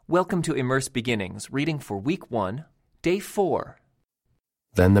Welcome to Immerse Beginnings, reading for Week 1, Day 4.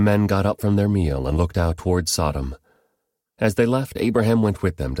 Then the men got up from their meal and looked out toward Sodom. As they left, Abraham went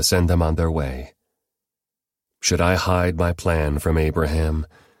with them to send them on their way. "Should I hide my plan from Abraham?"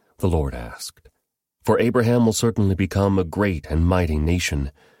 the Lord asked. "For Abraham will certainly become a great and mighty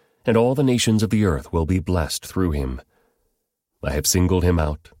nation, and all the nations of the earth will be blessed through him. I have singled him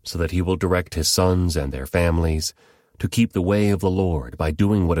out so that he will direct his sons and their families to keep the way of the Lord by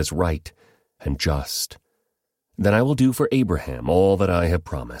doing what is right and just. Then I will do for Abraham all that I have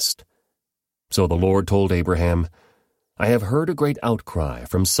promised." So the Lord told Abraham, "I have heard a great outcry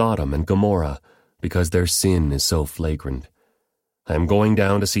from Sodom and Gomorrah because their sin is so flagrant. I am going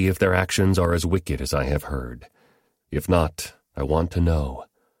down to see if their actions are as wicked as I have heard. If not, I want to know."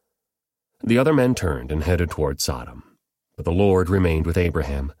 The other men turned and headed toward Sodom, but the Lord remained with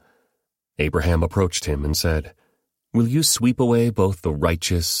Abraham. Abraham approached him and said, "Will you sweep away both the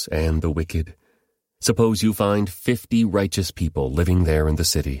righteous and the wicked? Suppose you find 50 righteous people living there in the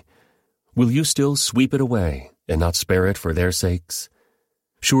city. Will you still sweep it away and not spare it for their sakes?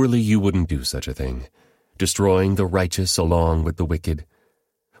 Surely you wouldn't do such a thing, destroying the righteous along with the wicked.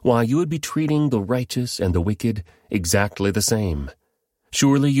 Why, you would be treating the righteous and the wicked exactly the same.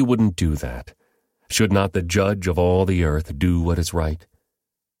 Surely you wouldn't do that. Should not the judge of all the earth do what is right?"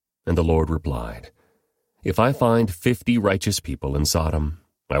 And the Lord replied, "If I find 50 righteous people in Sodom,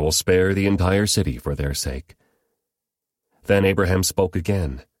 I will spare the entire city for their sake." Then Abraham spoke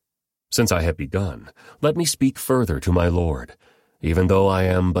again, "Since I have begun, let me speak further to my Lord, even though I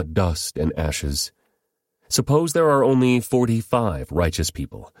am but dust and ashes. Suppose there are only 45 righteous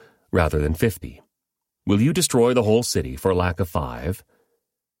people, rather than 50. Will you destroy the whole city for lack of 5?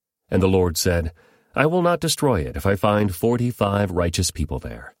 And the Lord said, "I will not destroy it if I find 45 righteous people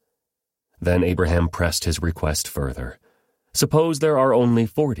there." Then Abraham pressed his request further. "Suppose there are only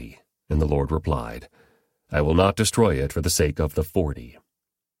 40, and the Lord replied, "I will not destroy it for the sake of the 40.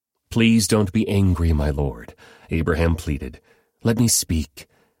 "Please don't be angry, my Lord," Abraham pleaded. "Let me speak.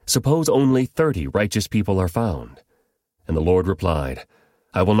 Suppose only 30 righteous people are found." And the Lord replied,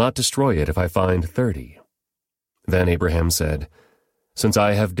 "I will not destroy it if I find 30. Then Abraham said, "Since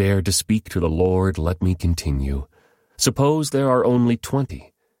I have dared to speak to the Lord, let me continue. Suppose there are only 20.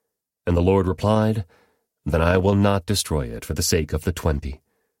 And the Lord replied, "Then I will not destroy it for the sake of the 20.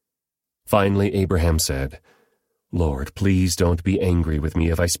 Finally Abraham said, "Lord, please don't be angry with me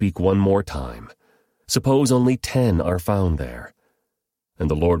if I speak one more time. Suppose only 10 are found there." And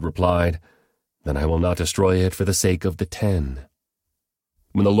the Lord replied, "Then I will not destroy it for the sake of the 10.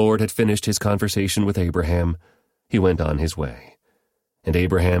 When the Lord had finished his conversation with Abraham, he went on his way, and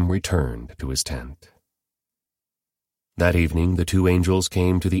Abraham returned to his tent. That evening the 2 angels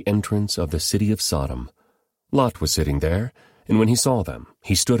came to the entrance of the city of Sodom. Lot was sitting there, and when he saw them,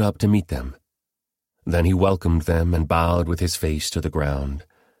 he stood up to meet them. Then he welcomed them and bowed with his face to the ground.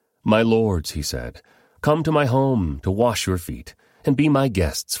 "My lords," he said, "come to my home to wash your feet and be my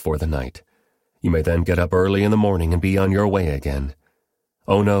guests for the night. You may then get up early in the morning and be on your way again."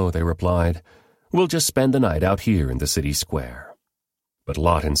 "Oh no," they replied, "we'll just spend the night out here in the city square." But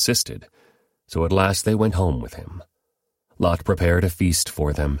Lot insisted, so at last they went home with him. Lot prepared a feast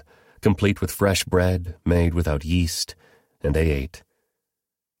for them, complete with fresh bread made without yeast, and they ate.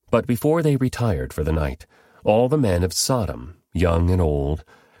 But before they retired for the night, all the men of Sodom, young and old,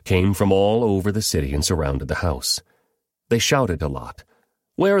 came from all over the city and surrounded the house. They shouted to Lot,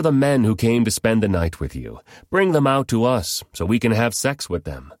 "Where are the men who came to spend the night with you? Bring them out to us so we can have sex with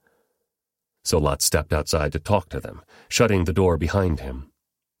them." So Lot stepped outside to talk to them, shutting the door behind him.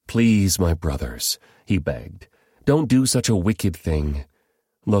 "Please, my brothers," he begged, "don't do such a wicked thing.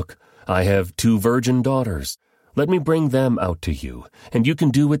 Look, I have 2 virgin daughters. Let me bring them out to you, and you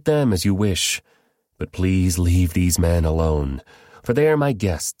can do with them as you wish. But please leave these men alone, for they are my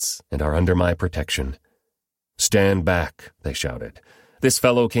guests and are under my protection." "Stand back," they shouted. "This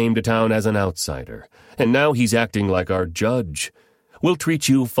fellow came to town as an outsider, and now he's acting like our judge. We'll treat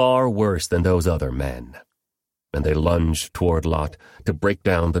you far worse than those other men." And they lunged toward Lot to break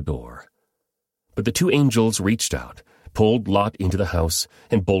down the door. But the 2 angels reached out, pulled Lot into the house,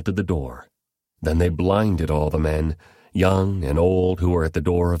 and bolted the door. Then they blinded all the men, young and old, who were at the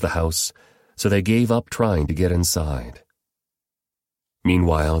door of the house, so they gave up trying to get inside.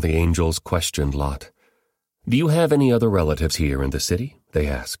 Meanwhile, the angels questioned Lot. "Do you have any other relatives here in the city?" they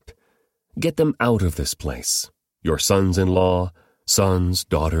asked. "Get them out of this place, your sons-in-law, sons,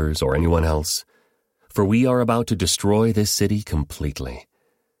 daughters, or anyone else, for we are about to destroy this city completely.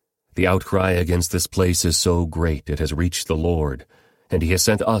 The outcry against this place is so great it has reached the Lord, and he has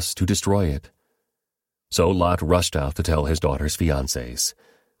sent us to destroy it." So Lot rushed out to tell his daughter's fiancés,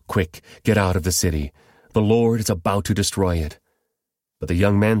 Quick, get out of the city. The Lord is about to destroy it." But the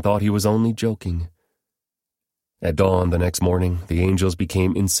young man thought he was only joking. At dawn the next morning, the angels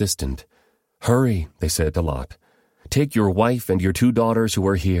became insistent. "Hurry," they said to Lot. "Take your wife and your 2 daughters who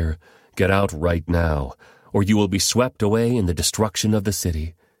are here. Get out right now, or you will be swept away in the destruction of the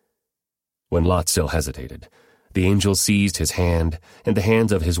city." When Lot still hesitated, the angels seized his hand and the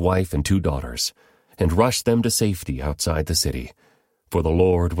hands of his wife and 2 daughters, and rushed them to safety outside the city, for the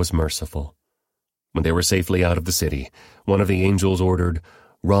Lord was merciful. When they were safely out of the city, one of the angels ordered,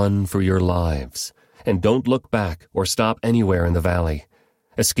 "Run for your lives, and don't look back or stop anywhere in the valley.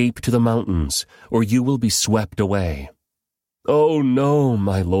 Escape to the mountains, or you will be swept away." "Oh no,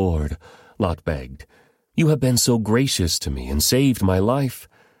 my lord," Lot begged. "You have been so gracious to me and saved my life,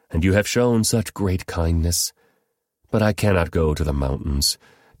 and you have shown such great kindness. But I cannot go to the mountains.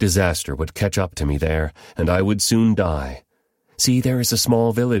 Disaster would catch up to me there, and I would soon die. See, there is a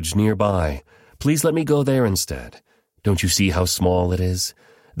small village nearby. Please let me go there instead. Don't you see how small it is?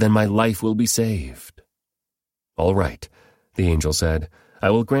 Then my life will be saved." "All right," the angel said. "I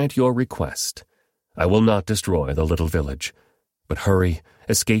will grant your request. I will not destroy the little village. But hurry,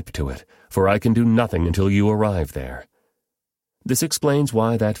 escape to it, for I can do nothing until you arrive there." This explains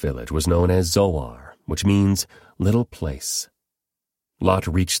why that village was known as Zoar, which means little place. Lot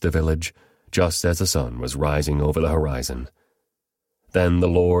reached the village just as the sun was rising over the horizon. Then the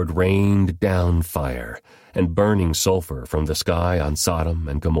Lord rained down fire and burning sulfur from the sky on Sodom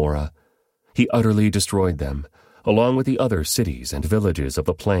and Gomorrah. He utterly destroyed them, along with the other cities and villages of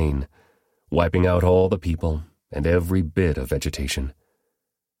the plain, wiping out all the people and every bit of vegetation.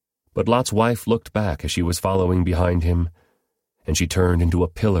 But Lot's wife looked back as she was following behind him, and she turned into a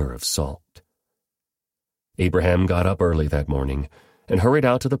pillar of salt. Abraham got up early that morning and hurried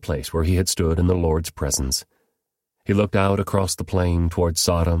out to the place where he had stood in the Lord's presence. He looked out across the plain toward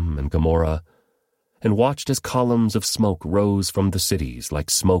Sodom and Gomorrah and watched as columns of smoke rose from the cities like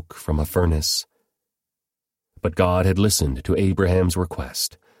smoke from a furnace. But God had listened to Abraham's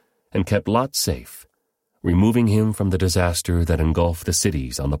request and kept Lot safe, removing him from the disaster that engulfed the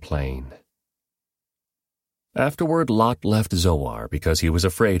cities on the plain. Afterward, Lot left Zoar because he was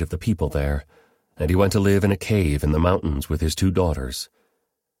afraid of the people there, and he went to live in a cave in the mountains with his 2 daughters.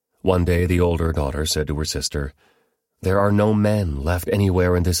 One day the older daughter said to her sister, "There are no men left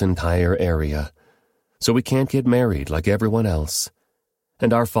anywhere in this entire area, so we can't get married like everyone else,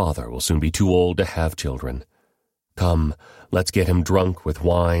 and our father will soon be too old to have children. Come, let's get him drunk with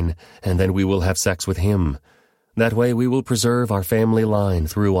wine, and then we will have sex with him. That way we will preserve our family line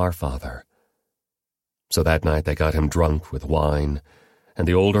through our father." So that night they got him drunk with wine, and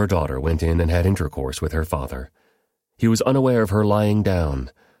the older daughter went in and had intercourse with her father. He was unaware of her lying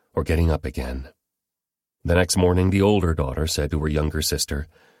down or getting up again. The next morning the older daughter said to her younger sister,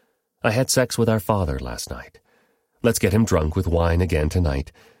 "I had sex with our father last night. Let's get him drunk with wine again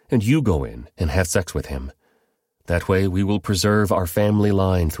tonight, and you go in and have sex with him. That way we will preserve our family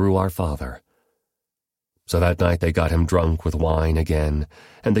line through our father." So that night they got him drunk with wine again,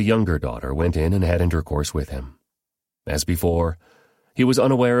 and the younger daughter went in and had intercourse with him. As before, he was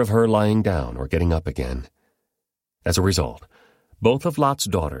unaware of her lying down or getting up again. As a result, both of Lot's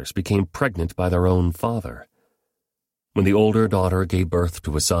daughters became pregnant by their own father. When the older daughter gave birth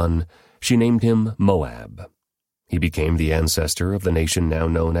to a son, she named him Moab. He became the ancestor of the nation now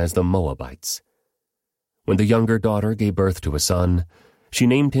known as the Moabites. When the younger daughter gave birth to a son, she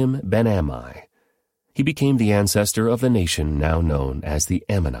named him Ben-Ammi. He became the ancestor of the nation now known as the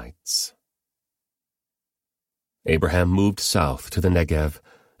Ammonites. Abraham moved south to the Negev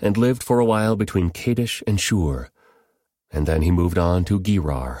and lived for a while between Kadesh and Shur, and then he moved on to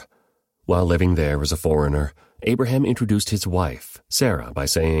Gerar. While living there as a foreigner, Abraham introduced his wife, Sarah, by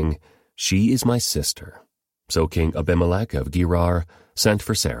saying, "She is my sister." So King Abimelech of Gerar sent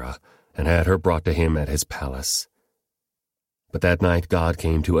for Sarah and had her brought to him at his palace. But that night God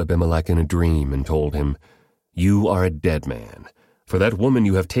came to Abimelech in a dream and told him, "You are a dead man, for that woman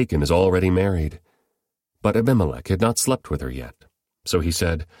you have taken is already married." But Abimelech had not slept with her yet. So he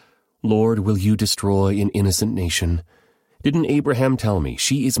said, "Lord, will you destroy an innocent nation? Didn't Abraham tell me,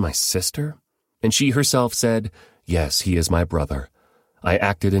 'She is my sister'? And she herself said, 'Yes, he is my brother. I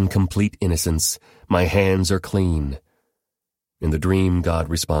acted in complete innocence. My hands are clean.' In the dream, God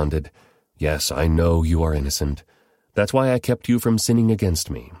responded, 'Yes, I know you are innocent. That's why I kept you from sinning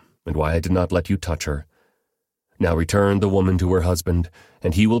against me, and why I did not let you touch her. Now return the woman to her husband,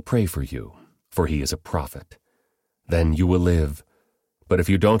 and he will pray for you, for he is a prophet. Then you will live. But if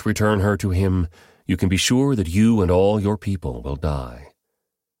you don't return her to him, you can be sure that you and all your people will die.'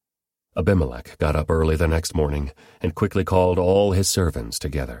 Abimelech got up early the next morning and quickly called all his servants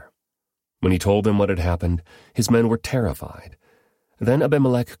together. When he told them what had happened, his men were terrified. Then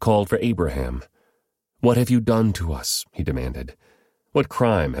Abimelech called for Abraham. "What have you done to us?" he demanded. "What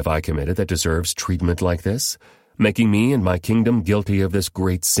crime have I committed that deserves treatment like this, making me and my kingdom guilty of this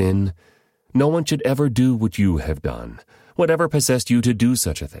great sin? No one should ever do what you have done. Whatever possessed you to do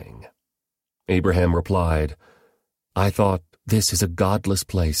such a thing?" Abraham replied, "I thought, this is a godless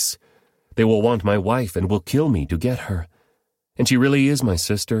place. They will want my wife and will kill me to get her. And she really is my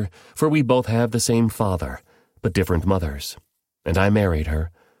sister, for we both have the same father, but different mothers. And I married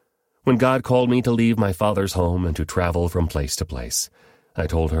her. When God called me to leave my father's home and to travel from place to place, I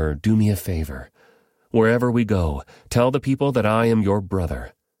told her, 'Do me a favor. Wherever we go, tell the people that I am your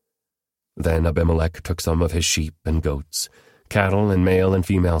brother.' Then Abimelech took some of his sheep and goats, cattle and male and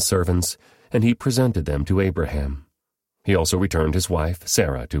female servants, and he presented them to Abraham. He also returned his wife,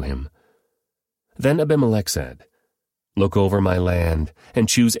 Sarah, to him. Then Abimelech said, 'Look over my land and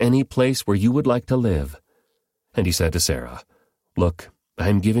choose any place where you would like to live.' And he said to Sarah, 'Look, I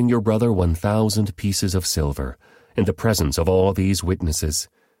am giving your brother 1,000 pieces of silver in the presence of all these witnesses.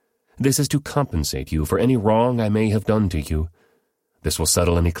 This is to compensate you for any wrong I may have done to you. This will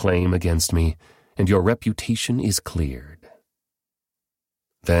settle any claim against me, and your reputation is cleared.'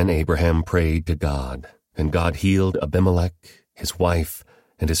 Then Abraham prayed to God, and God healed Abimelech, his wife,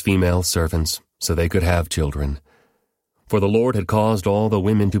 and his female servants, so they could have children. For the Lord had caused all the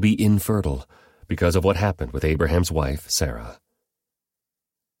women to be infertile, because of what happened with Abraham's wife, Sarah.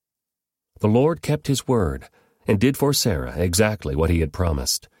 The Lord kept his word, and did for Sarah exactly what he had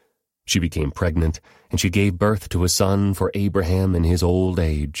promised. She became pregnant, and she gave birth to a son for Abraham in his old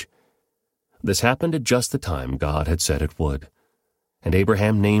age. This happened at just the time God had said it would. And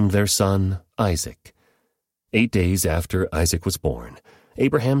Abraham named their son Isaac. 8 days after Isaac was born,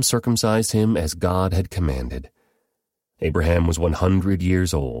 Abraham circumcised him as God had commanded. Abraham was 100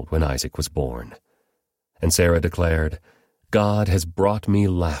 years old when Isaac was born. And Sarah declared, 'God has brought me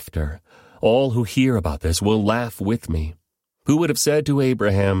laughter. All who hear about this will laugh with me. Who would have said to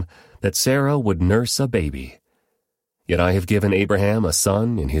Abraham that Sarah would nurse a baby? Yet I have given Abraham a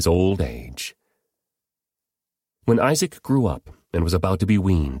son in his old age.' When Isaac grew up and was about to be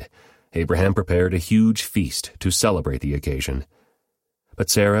weaned, Abraham prepared a huge feast to celebrate the occasion. But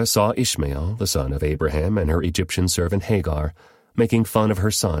Sarah saw Ishmael, the son of Abraham, and her Egyptian servant Hagar, making fun of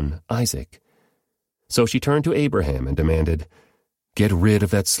her son, Isaac. So she turned to Abraham and demanded, 'Get rid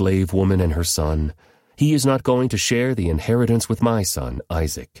of that slave woman and her son. He is not going to share the inheritance with my son,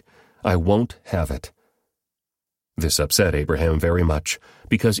 Isaac. I won't have it.' This upset Abraham very much,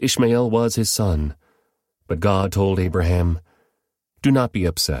 because Ishmael was his son. But God told Abraham, 'Do not be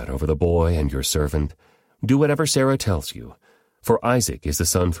upset over the boy and your servant. Do whatever Sarah tells you, for Isaac is the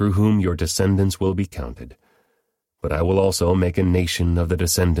son through whom your descendants will be counted. But I will also make a nation of the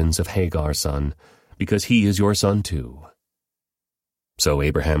descendants of Hagar's son, because he is your son too.' So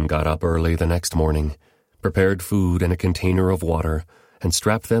Abraham got up early the next morning, prepared food and a container of water, and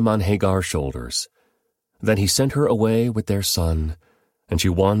strapped them on Hagar's shoulders. Then he sent her away with their son, and she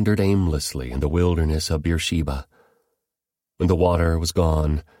wandered aimlessly in the wilderness of Beersheba. When the water was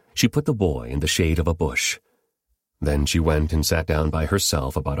gone, she put the boy in the shade of a bush. Then she went and sat down by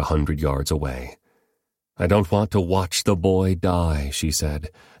herself about 100 yards away. 'I don't want to watch the boy die,' she said,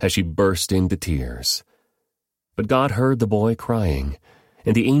 as she burst into tears. But God heard the boy crying,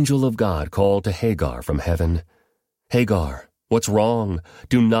 and the angel of God called to Hagar from heaven, 'Hagar, what's wrong?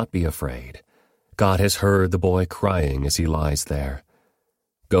 Do not be afraid. God has heard the boy crying as he lies there.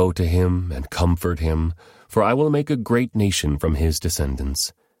 Go to him and comfort him, for I will make a great nation from his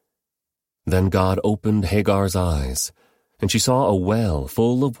descendants.' Then God opened Hagar's eyes, and she saw a well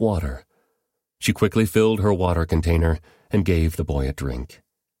full of water. She quickly filled her water container and gave the boy a drink.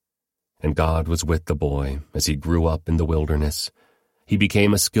 And God was with the boy as he grew up in the wilderness. He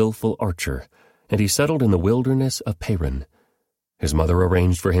became a skillful archer, and he settled in the wilderness of Paran. His mother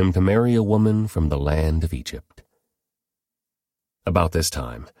arranged for him to marry a woman from the land of Egypt. About this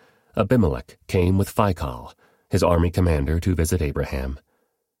time, Abimelech came with Phicol, his army commander, to visit Abraham.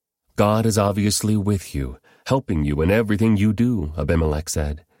 'God is obviously with you, helping you in everything you do,' Abimelech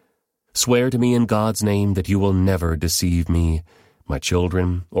said. 'Swear to me in God's name that you will never deceive me, my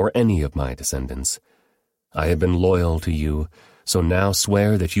children, or any of my descendants. I have been loyal to you, so now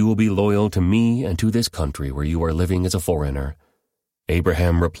swear that you will be loyal to me and to this country where you are living as a foreigner.'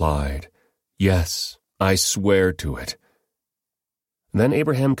 Abraham replied, 'Yes, I swear to it.' Then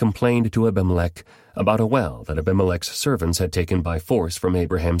Abraham complained to Abimelech about a well that Abimelech's servants had taken by force from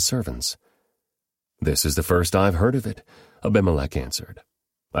Abraham's servants. 'This is the first I've heard of it,' Abimelech answered.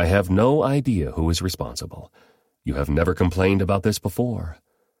 I have no idea who is responsible. You have never complained about this before."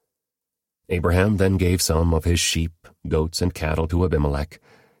 Abraham then gave some of his sheep, goats, and cattle to Abimelech,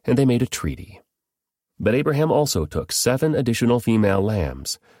 and they made a treaty. But Abraham also took 7 additional female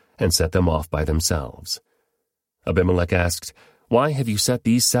lambs and set them off by themselves. Abimelech asked, "Why have you set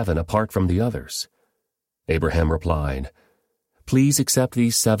these 7 apart from the others?" Abraham replied, "Please accept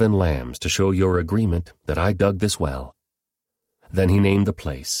these 7 lambs to show your agreement that I dug this well." Then he named the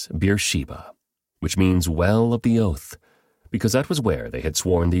place Beersheba, which means well of the oath, because that was where they had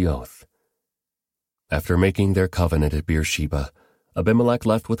sworn the oath. After making their covenant at Beersheba, Abimelech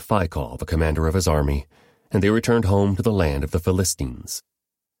left with Phicol, the commander of his army, and they returned home to the land of the Philistines.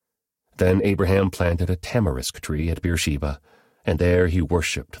 Then Abraham planted a tamarisk tree at Beersheba, and there he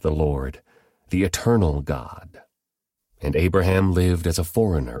worshipped the Lord, the eternal God. And Abraham lived as a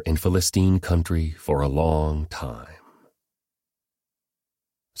foreigner in Philistine country for a long time.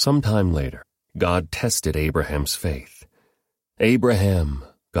 Some time later, God tested Abraham's faith. "Abraham,"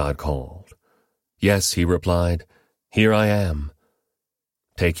 God called. "Yes," he replied, "here I am."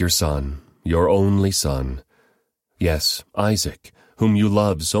 "Take your son, your only son, yes, Isaac, whom you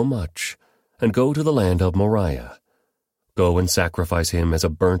love so much, and go to the land of Moriah. Go and sacrifice him as a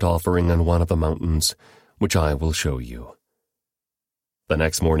burnt offering on one of the mountains, which I will show you." The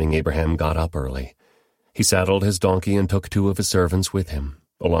next morning Abraham got up early. He saddled his donkey and took 2 of his servants with him,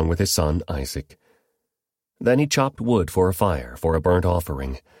 along with his son Isaac. Then he chopped wood for a fire for a burnt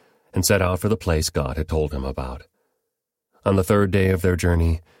offering, and set out for the place God had told him about. On the 3rd day of their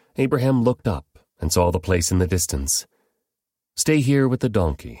journey, Abraham looked up and saw the place in the distance. "Stay here with the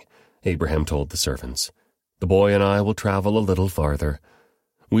donkey," Abraham told the servants. "The boy and I will travel a little farther.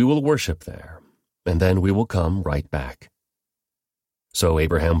 We will worship there, and then we will come right back." So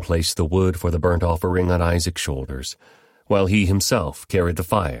Abraham placed the wood for the burnt offering on Isaac's shoulders, while he himself carried the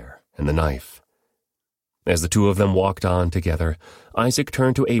fire and the knife. As the 2 of them walked on together, Isaac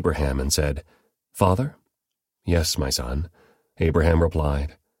turned to Abraham and said, "Father?" "Yes, my son," Abraham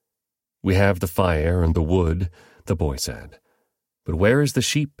replied. "We have the fire and the wood," the boy said. "But where is the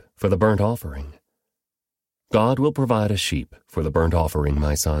sheep for the burnt offering?" "God will provide a sheep for the burnt offering,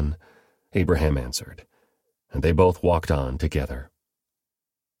 my son," Abraham answered, and they both walked on together.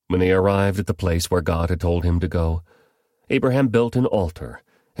 When they arrived at the place where God had told him to go, Abraham built an altar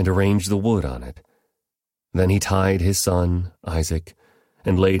and arranged the wood on it. Then he tied his son, Isaac,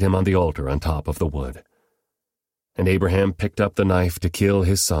 and laid him on the altar on top of the wood. And Abraham picked up the knife to kill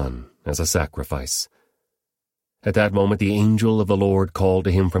his son as a sacrifice. At that moment the angel of the Lord called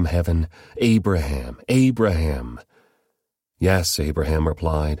to him from heaven, "Abraham, Abraham." "Yes," Abraham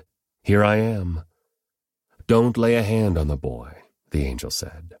replied, "here I am." "Don't lay a hand on the boy," the angel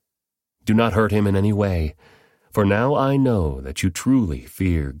said. "Do not hurt him in any way, for now I know that you truly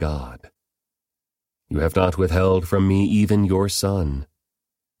fear God. You have not withheld from me even your son,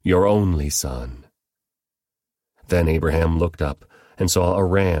 your only son." Then Abraham looked up and saw a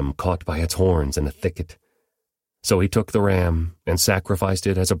ram caught by its horns in a thicket. So he took the ram and sacrificed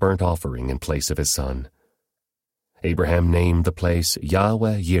it as a burnt offering in place of his son. Abraham named the place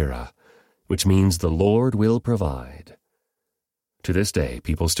Yahweh-Yireh, which means the Lord will provide. To this day,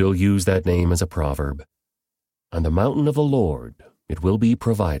 people still use that name as a proverb. On the mountain of the Lord it will be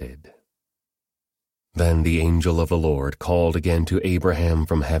provided. Then the angel of the Lord called again to Abraham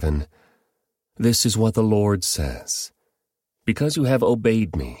from heaven, "This is what the Lord says. Because you have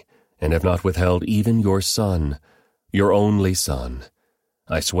obeyed me and have not withheld even your son, your only son,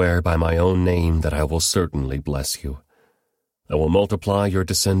 I swear by my own name that I will certainly bless you. I will multiply your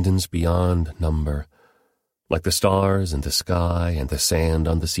descendants beyond number, like the stars in the sky and the sand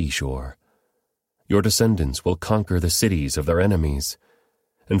on the seashore. Your descendants will conquer the cities of their enemies,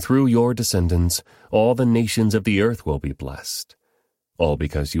 and through your descendants all the nations of the earth will be blessed, all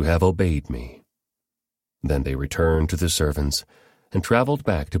because you have obeyed me." Then they returned to the servants and traveled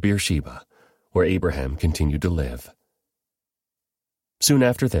back to Beersheba, where Abraham continued to live. Soon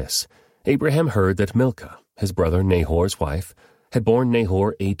after this, Abraham heard that Milcah, his brother Nahor's wife, had borne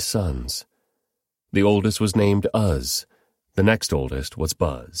Nahor 8 sons. The oldest was named Uz, the next oldest was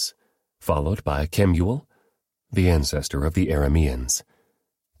Buz, followed by Kemuel, the ancestor of the Arameans,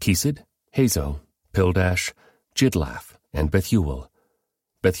 Kesed, Hazo, Pildash, Jidlaph, and Bethuel.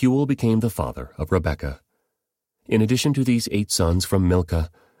 Bethuel became the father of Rebekah. In addition to these 8 sons from Milcah,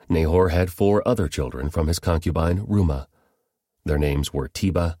 Nahor had 4 other children from his concubine Reumah. Their names were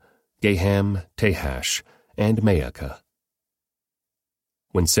Tebah, Gaham, Tahash, and Maacah.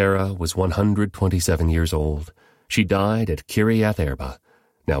 When Sarah was 127 years old, she died at Kiriath Arba,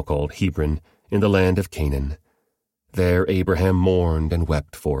 now called Hebron, in the land of Canaan. There Abraham mourned and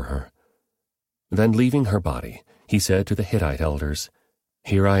wept for her. Then leaving her body, he said to the Hittite elders,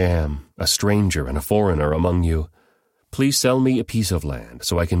 "Here I am, a stranger and a foreigner among you. Please sell me a piece of land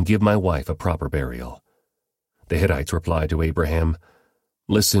so I can give my wife a proper burial." The Hittites replied to Abraham,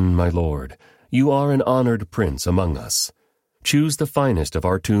 "Listen, my lord, you are an honored prince among us. Choose the finest of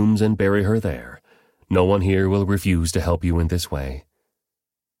our tombs and bury her there. No one here will refuse to help you in this way."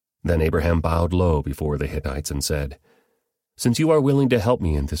 Then Abraham bowed low before the Hittites and said, "Since you are willing to help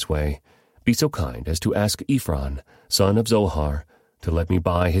me in this way, be so kind as to ask Ephron, son of Zohar, to let me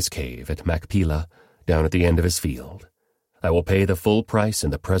buy his cave at Machpelah, down at the end of his field. I will pay the full price in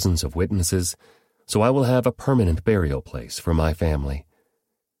the presence of witnesses, so I will have a permanent burial place for my family."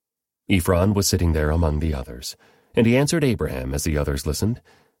 Ephron was sitting there among the others, and he answered Abraham as the others listened,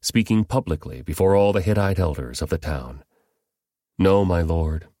 speaking publicly before all the Hittite elders of the town. "No, my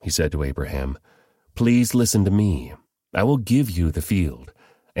lord," he said to Abraham, "please listen to me. I will give you the field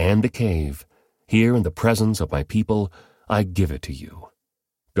and the cave. Here in the presence of my people, I give it to you.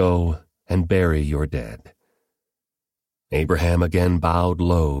 Go and bury your dead." Abraham again bowed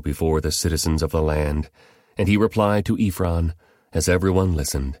low before the citizens of the land, and he replied to Ephron, as everyone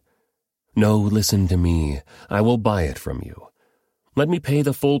listened, "No, listen to me. I will buy it from you. Let me pay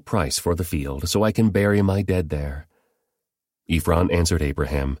the full price for the field so I can bury my dead there." Ephron answered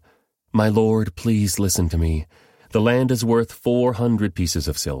Abraham, "My lord, please listen to me. The land is worth 400 pieces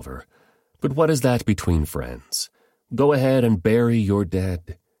of silver. But what is that between friends? Go ahead and bury your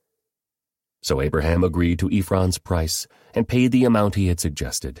dead." So Abraham agreed to Ephron's price and paid the amount he had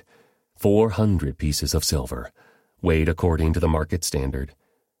suggested, 400 pieces of silver, weighed according to the market standard.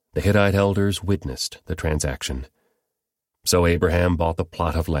 The Hittite elders witnessed the transaction. So Abraham bought the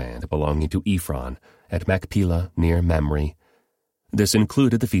plot of land belonging to Ephron at Machpelah near Mamre. This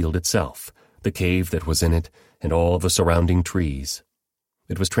included the field itself, the cave that was in it, and all the surrounding trees.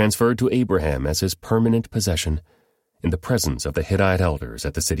 It was transferred to Abraham as his permanent possession, in the presence of the Hittite elders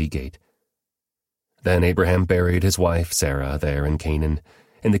at the city gate. Then Abraham buried his wife Sarah there in Canaan,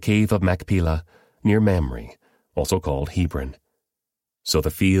 in the cave of Machpelah, near Mamre, also called Hebron. So the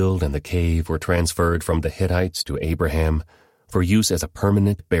field and the cave were transferred from the Hittites to Abraham for use as a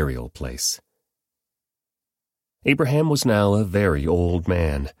permanent burial place. Abraham was now a very old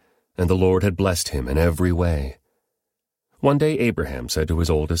man, and the Lord had blessed him in every way. One day Abraham said to his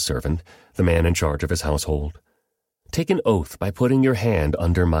oldest servant, the man in charge of his household, "Take an oath by putting your hand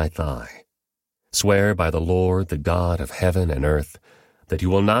under my thigh. Swear by the Lord, the God of heaven and earth, that you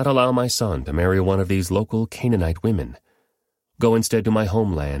will not allow my son to marry one of these local Canaanite women. Go instead to my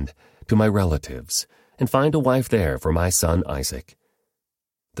homeland, to my relatives, and find a wife there for my son Isaac."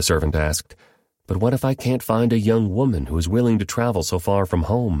 The servant asked, "But what if I can't find a young woman who is willing to travel so far from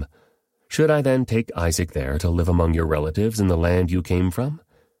home? Should I then take Isaac there to live among your relatives in the land you came from?"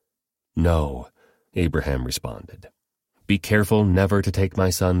 "No," Abraham responded. "Be careful never to take my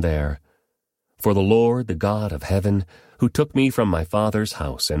son there. For the Lord, the God of heaven, who took me from my father's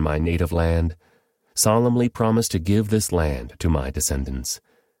house and my native land, solemnly promised to give this land to my descendants.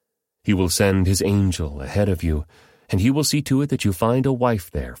 He will send his angel ahead of you, and he will see to it that you find a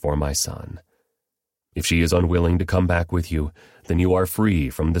wife there for my son. If she is unwilling to come back with you, then you are free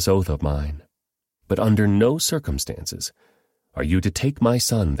from this oath of mine. But under no circumstances are you to take my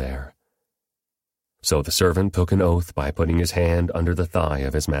son there." So the servant took an oath by putting his hand under the thigh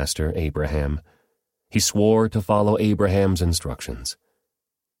of his master Abraham. He swore to follow Abraham's instructions.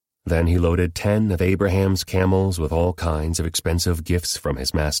 Then he loaded 10 of Abraham's camels with all kinds of expensive gifts from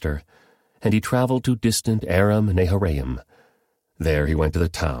his master, and he traveled to distant Aram Naharaim. There he went to the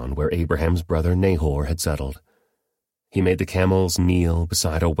town where Abraham's brother Nahor had settled. He made the camels kneel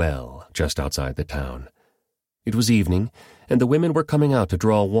beside a well just outside the town. It was evening, and the women were coming out to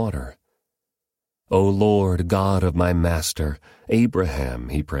draw water. "O Lord, God of my master, Abraham,"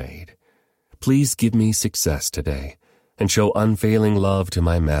 he prayed, "please give me success today, and show unfailing love to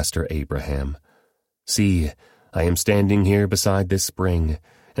my master Abraham. See, I am standing here beside this spring,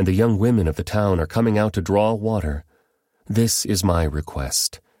 and the young women of the town are coming out to draw water. This is my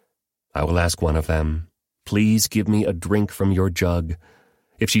request. I will ask one of them, 'Please give me a drink from your jug.'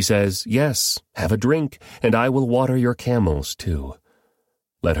 If she says, 'Yes, have a drink, and I will water your camels too,'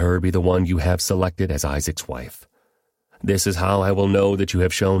 let her be the one you have selected as Isaac's wife. This is how I will know that you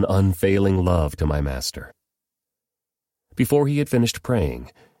have shown unfailing love to my master." Before he had finished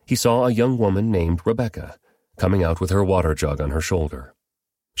praying, he saw a young woman named Rebekah coming out with her water jug on her shoulder.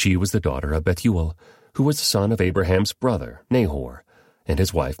 She was the daughter of Bethuel, who was the son of Abraham's brother, Nahor, and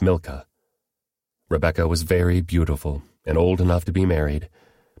his wife Milcah. Rebekah was very beautiful and old enough to be married,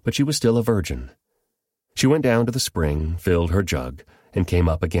 but she was still a virgin. She went down to the spring, filled her jug, and came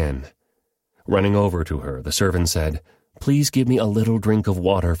up again. Running over to her, the servant said, "Please give me a little drink of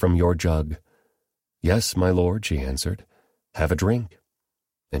water from your jug." "Yes, my lord," she answered. "Have a drink."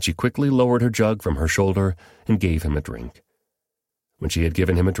 And she quickly lowered her jug from her shoulder and gave him a drink. When she had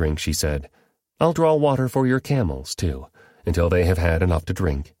given him a drink, she said, "I'll draw water for your camels, too, until they have had enough to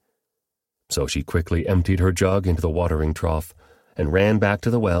drink." So she quickly emptied her jug into the watering trough and ran back to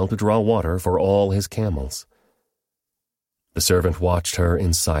the well to draw water for all his camels. The servant watched her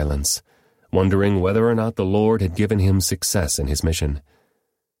in silence, wondering whether or not the Lord had given him success in his mission.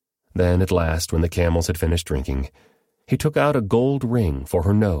 Then, at last, when the camels had finished drinking, he took out a gold ring for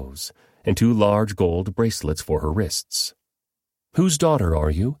her nose and 2 large gold bracelets for her wrists. "Whose daughter are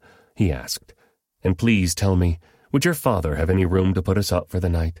you?" he asked. "And please tell me, would your father have any room to put us up for the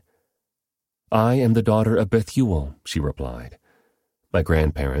night?" "I am the daughter of Bethuel," she replied. "My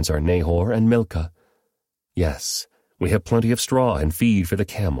grandparents are Nahor and Milcah." "Yes, we have plenty of straw and feed for the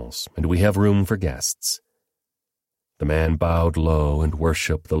camels, and we have room for guests." The man bowed low and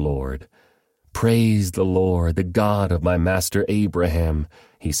worshipped the Lord. "Praise the Lord, the God of my master Abraham,"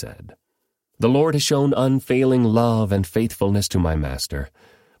 he said. "The Lord has shown unfailing love and faithfulness to my master,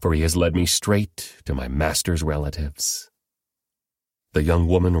 for he has led me straight to my master's relatives." The young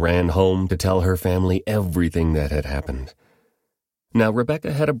woman ran home to tell her family everything that had happened. Now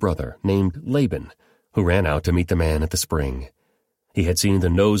Rebekah had a brother named Laban, who ran out to meet the man at the spring. He had seen the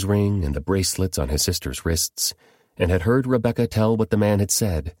nose ring and the bracelets on his sister's wrists, and had heard Rebekah tell what the man had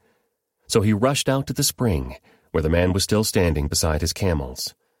said. So he rushed out to the spring, where the man was still standing beside his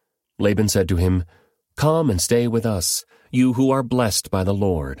camels. Laban said to him, "Come and stay with us, you who are blessed by the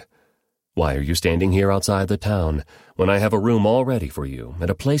Lord. Why are you standing here outside the town, when I have a room all ready for you and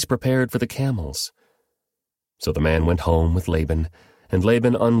a place prepared for the camels?" So the man went home with Laban, and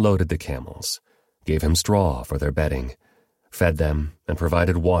Laban unloaded the camels, gave him straw for their bedding, fed them, and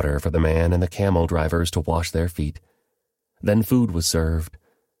provided water for the man and the camel drivers to wash their feet. Then food was served.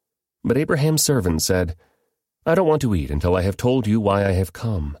 But Abraham's servant said, "I don't want to eat until I have told you why I have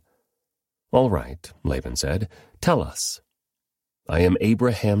come." "All right," Laban said, "tell us." "I am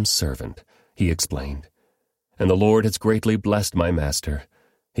Abraham's servant," he explained, "and the Lord has greatly blessed my master.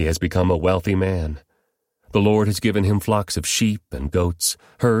 He has become a wealthy man. The Lord has given him flocks of sheep and goats,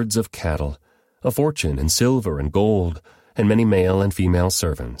 herds of cattle, a fortune in silver and gold, and many male and female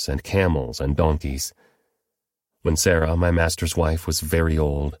servants, and camels and donkeys. When Sarah, my master's wife, was very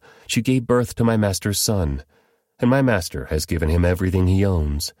old, she gave birth to my master's son, and my master has given him everything he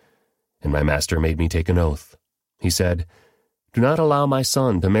owns. And my master made me take an oath. He said, 'Do not allow my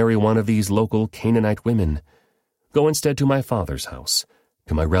son to marry one of these local Canaanite women. Go instead to my father's house,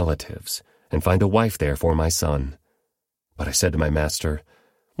 to my relatives, and find a wife there for my son.' But I said to my master,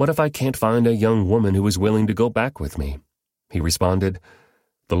 'What if I can't find a young woman who is willing to go back with me?' He responded,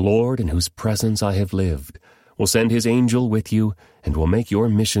 'The Lord in whose presence I have lived will send his angel with you and will make your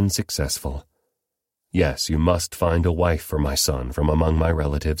mission successful. Yes, you must find a wife for my son from among my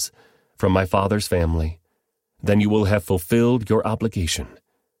relatives, from my father's family. Then you will have fulfilled your obligation.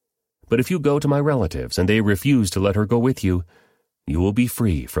 But if you go to my relatives and they refuse to let her go with you, you will be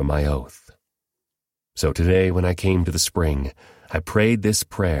free from my oath.' So today when I came to the spring, I prayed this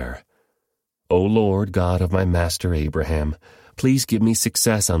prayer, 'O Lord God of my master Abraham, please give me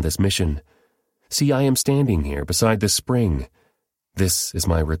success on this mission. See, I am standing here beside the spring. This is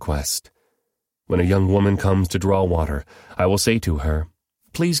my request. When a young woman comes to draw water, I will say to her,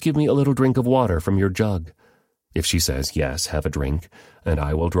 "Please give me a little drink of water from your jug." If she says, "Yes, have a drink, and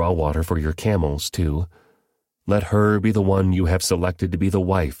I will draw water for your camels too," let her be the one you have selected to be the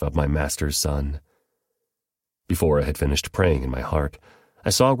wife of my master's son." Before I had finished praying in my heart, I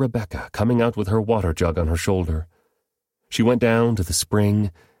saw Rebekah coming out with her water jug on her shoulder. She went down to the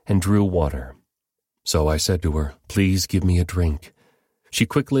spring and drew water. So I said to her, "Please give me a drink." She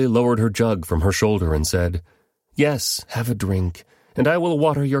quickly lowered her jug from her shoulder and said, "Yes, have a drink, and I will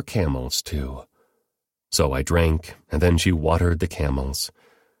water your camels too." So I drank, and then she watered the camels.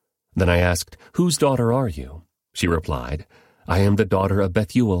 Then I asked, "Whose daughter are you?" She replied, "I am the daughter of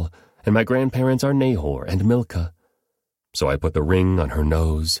Bethuel, and my grandparents are Nahor and Milcah." So I put the ring on her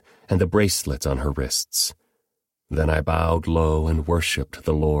nose and the bracelets on her wrists. Then I bowed low and worshipped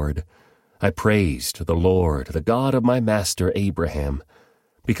the Lord. I praised the Lord, the God of my master Abraham,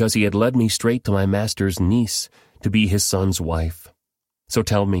 because he had led me straight to my master's niece to be his son's wife. So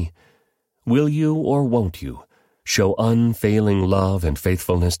tell me, will you or won't you show unfailing love and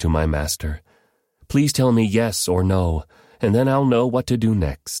faithfulness to my master? Please tell me yes or no, and then I'll know what to do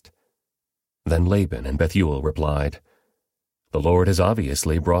next." Then Laban and Bethuel replied, "The Lord has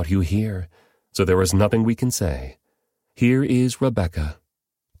obviously brought you here. So there is nothing we can say. Here is Rebekah.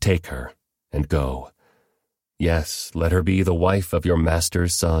 Take her and go. Yes, let her be the wife of your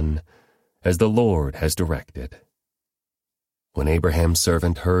master's son, as the Lord has directed." When Abraham's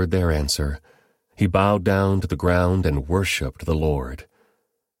servant heard their answer, he bowed down to the ground and worshipped the Lord.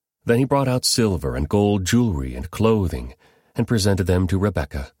 Then he brought out silver and gold jewelry and clothing and presented them to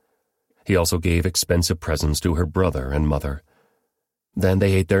Rebekah. He also gave expensive presents to her brother and mother. Then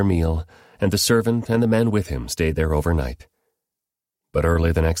they ate their meal, and the servant and the men with him stayed there overnight. But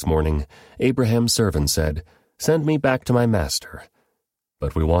early the next morning, Abraham's servant said, "Send me back to my master."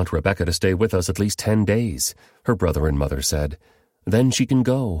 "But we want Rebekah to stay with us at least 10 days, her brother and mother said. "Then she can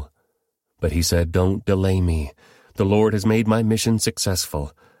go." But he said, "Don't delay me. The Lord has made my mission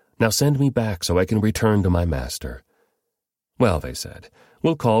successful. Now send me back so I can return to my master." "Well," they said,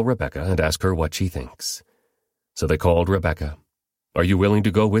 "we'll call Rebekah and ask her what she thinks." So they called Rebekah. "Are you willing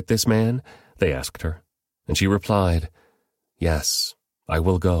to go with this man?" they asked her. And she replied, "Yes, I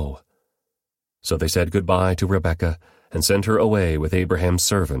will go." So they said goodbye to Rebekah and sent her away with Abraham's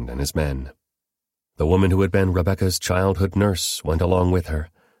servant and his men. The woman who had been Rebekah's childhood nurse went along with her.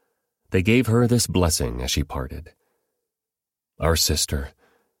 They gave her this blessing as she parted. "Our sister,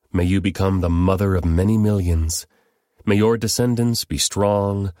 may you become the mother of many millions. May your descendants be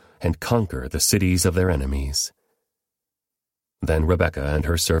strong and conquer the cities of their enemies." Then Rebekah and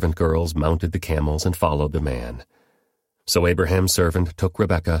her servant girls mounted the camels and followed the man. So Abraham's servant took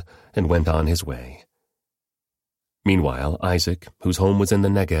Rebekah and went on his way. Meanwhile, Isaac, whose home was in the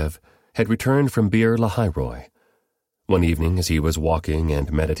Negev, had returned from Beer Lahairoi. One evening, as he was walking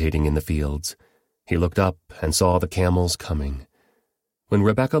and meditating in the fields, he looked up and saw the camels coming. When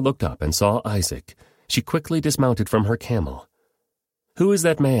Rebekah looked up and saw Isaac, she quickly dismounted from her camel. "Who is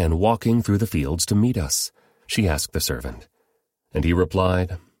that man walking through the fields to meet us?" she asked the servant. And he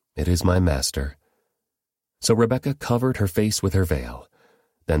replied, "It is my master." So Rebekah covered her face with her veil.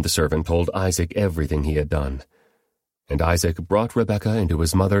 Then the servant told Isaac everything he had done. And Isaac brought Rebekah into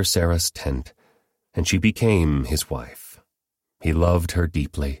his mother Sarah's tent, and she became his wife. He loved her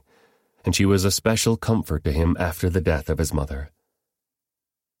deeply, and she was a special comfort to him after the death of his mother.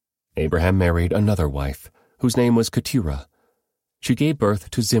 Abraham married another wife, whose name was Keturah. She gave birth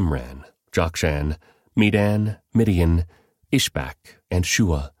to Zimran, Jokshan, Medan, Midian, Ishbak, and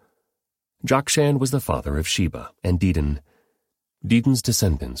Shua. Jokshan was the father of Sheba and Dedan. Dedan's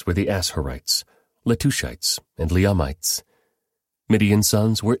descendants were the Ashurites, Letushites, and Leamites. Midian's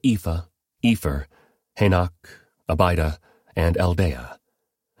sons were Ephah, Epher, Hanok, Abida, and Eldaah.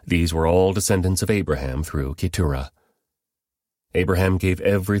 These were all descendants of Abraham through Keturah. Abraham gave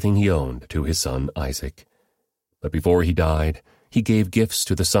everything he owned to his son Isaac. But before he died, he gave gifts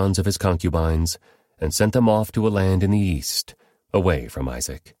to the sons of his concubines and sent them off to a land in the east, away from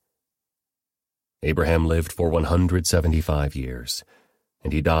Isaac. Abraham lived for 175 years,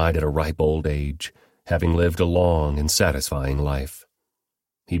 and he died at a ripe old age, having lived a long and satisfying life.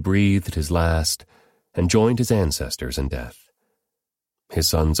 He breathed his last and joined his ancestors in death. His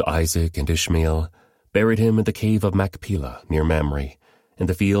sons Isaac and Ishmael buried him in the cave of Machpelah near Mamre, in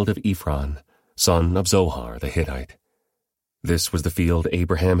the field of Ephron, son of Zohar the Hittite. This was the field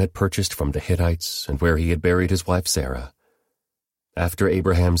Abraham had purchased from the Hittites and where he had buried his wife Sarah. After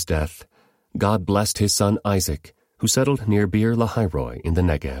Abraham's death, God blessed his son Isaac, who settled near Beer Lahairoi in the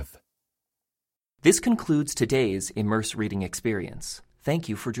Negev. This concludes today's Immerse Reading Experience. Thank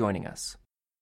you for joining us.